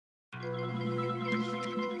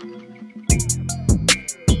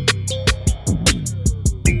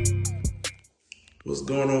What's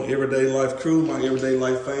going on, Everyday Life crew, my Everyday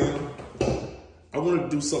Life fam? I wanted to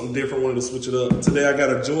do something different, wanted to switch it up. Today I got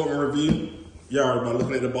a Jordan review. Y'all, by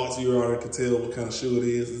looking at the box, you already can tell what kind of shoe it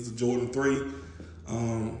is. It's a Jordan 3,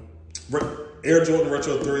 Air Jordan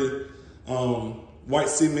Retro 3, white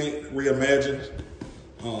cement, reimagined.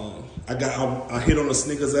 I hit on the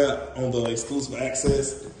Snkrs app on the exclusive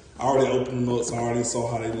access. I already opened them up, so I already saw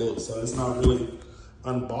how they look. So it's not really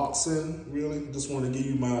unboxing, really. Just wanted to give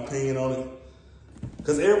you my opinion on it.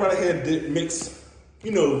 Because everybody had mixed,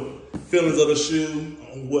 feelings of the shoe,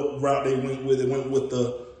 on what route they went with. It went with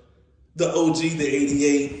the OG, the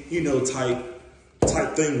 88,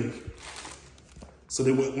 type thing. So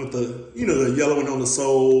they went with the, the yellow one on the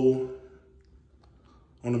sole,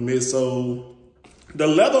 on the midsole. The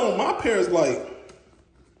leather on my pair is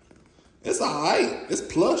it's all right. It's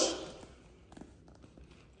plush.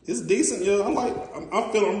 It's decent, yo. I'm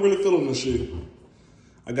really feeling the shoe.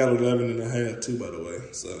 I got 11.5 too, by the way,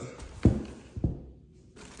 so.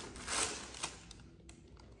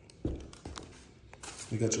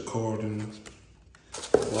 You got your card in the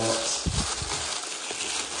box.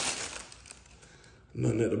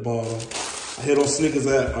 Nothing at the bottom. I hit on Snkrs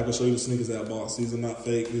app. I can show you the Snkrs app box. These are not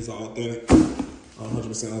fake. These are authentic.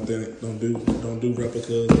 100% authentic. Don't do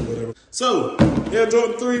replicas or whatever. So, Air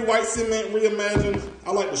Jordan 3, white cement, reimagined.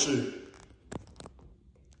 I like the shoe.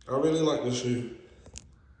 I really like the shoe.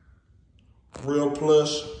 Real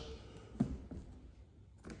plush.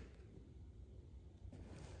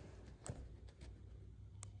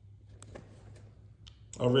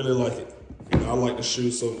 I really like it. I like the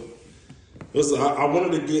shoe. So listen, I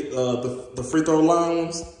wanted to get the free throw line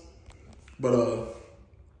ones, but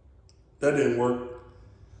that didn't work.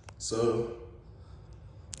 So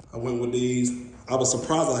I went with these. I was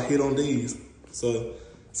surprised I hit on these. So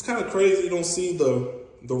it's kind of crazy you don't see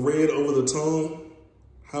the red over the tongue.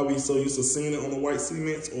 How we so used to seeing it on the white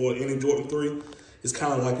cements or any Jordan 3. It's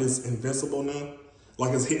kind of like it's invincible now.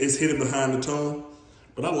 Like it's hidden behind the tongue.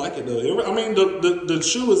 But I like it though. I mean, the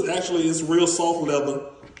shoe is actually, it's real soft leather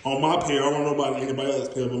on my pair. I don't know about anybody else's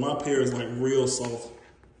pair, but my pair is like real soft.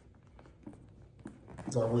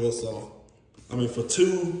 It's like real soft. I mean, for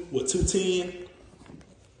 $210,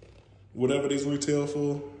 whatever these retail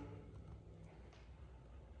for.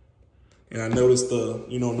 And I noticed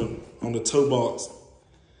on the toe box,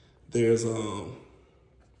 there's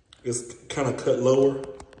it's kind of cut lower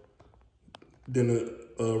than the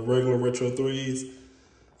regular Retro 3s.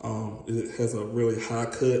 It has a really high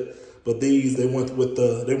cut, but these they went with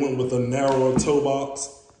a narrower toe box.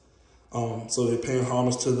 So they're paying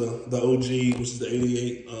homage to the OG, which is the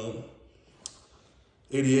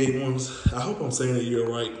 88 ones. I hope I'm saying that you're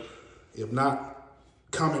right. If not,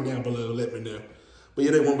 comment down below, let me know. But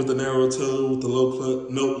yeah, they went with the narrow toe, with the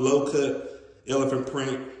low cut elephant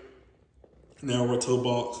print, narrow toe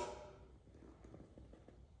box.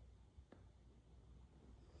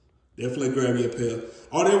 Definitely grab your pair.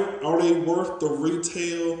 Are they worth the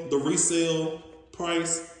resale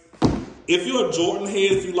price? If you're a Jordan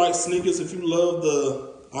head, if you like sneakers, if you love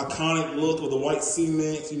the iconic look of the white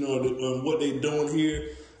cements, what they're doing here,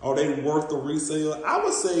 are they worth the resale? I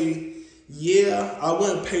would say, yeah. I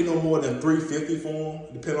wouldn't pay no more than $350 for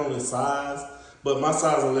them, depending on the size. But my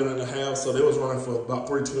size is 11.5, so they was running for about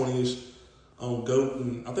 $320-ish on GOAT,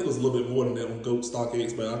 and I think it was a little bit more than that on GOAT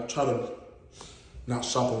StockX, but I try to not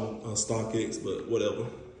shop on StockX, but whatever.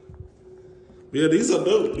 Yeah, these are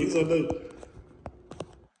dope. These are dope.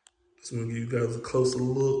 Just want to give you guys a closer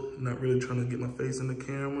look. Not really trying to get my face in the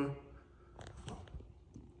camera.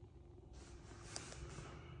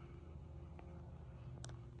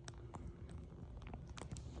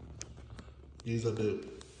 These are dope.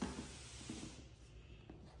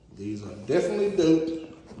 These are definitely dope.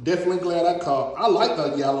 Definitely glad I caught. I like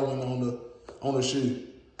the yellow one on the shoe.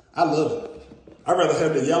 I love it. I'd rather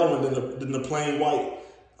have the yellow one than the plain white.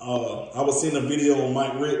 I was seeing a video on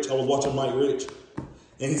Mike Rich. I was watching Mike Rich,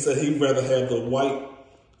 and he said he'd rather have the white,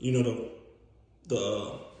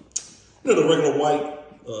 the regular white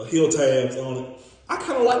heel tabs on it. I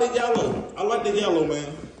kind of like the yellow. I like the yellow,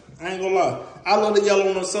 man. I ain't gonna lie. I love the yellow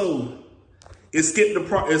on the sole. It skips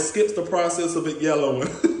the process of it yellowing.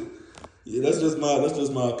 Yeah, that's just my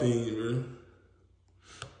opinion, bro.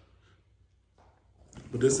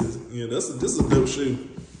 But this is a dope shoe.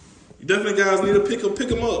 You definitely guys need to pick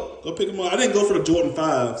them up. Go pick them up. I didn't go for the Jordan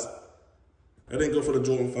 5s.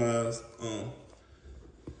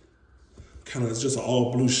 Kind of, it's just an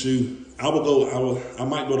all blue shoe. I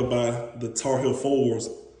might go to buy the Tar Heel 4s,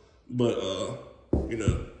 but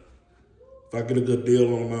if I get a good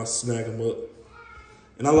deal on them, I'll snag them up.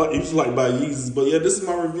 And I usually like buy Yeezys, but yeah, this is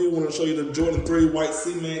my review. I want to show you the Jordan 3 white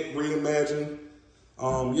cement reimagined.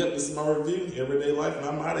 Yep, this is my review, Everyday Life, and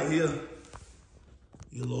I'm out of here.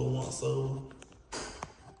 You little once over.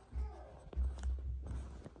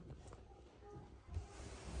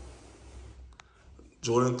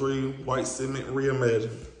 Jordan 3 white cement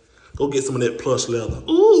Reimagined. Go get some of that plush leather.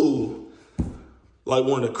 Ooh, like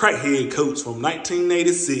one of the crackhead coats from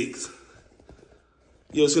 1986.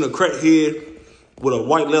 You ever seen a crackhead with a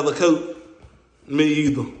white leather coat? Me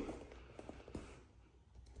either.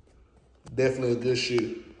 Definitely a good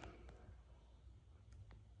shoe.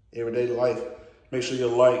 Everyday Life. Make sure you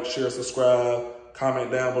like, share, subscribe,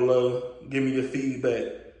 comment down below. Give me your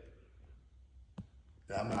feedback.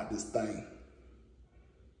 I'm out this thing.